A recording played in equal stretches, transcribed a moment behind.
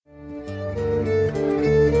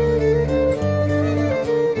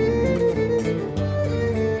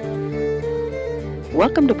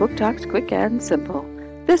Welcome to Book Talks Quick and Simple.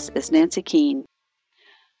 This is Nancy Keene.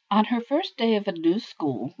 On her first day of a new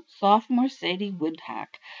school, sophomore Sadie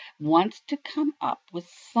Woodhack wants to come up with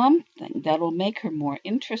something that'll make her more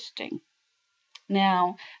interesting.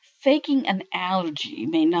 Now, faking an allergy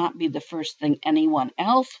may not be the first thing anyone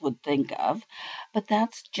else would think of, but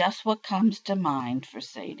that's just what comes to mind for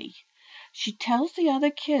Sadie. She tells the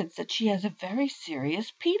other kids that she has a very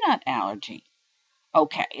serious peanut allergy.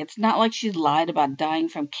 Okay, it's not like she's lied about dying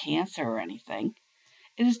from cancer or anything.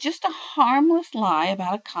 It is just a harmless lie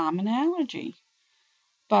about a common allergy.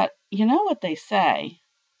 But you know what they say,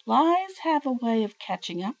 lies have a way of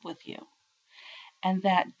catching up with you. And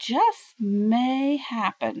that just may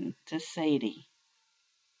happen to Sadie.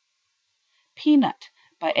 Peanut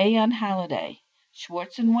by Ayun Halliday,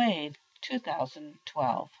 Schwartz and Wade,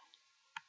 2012.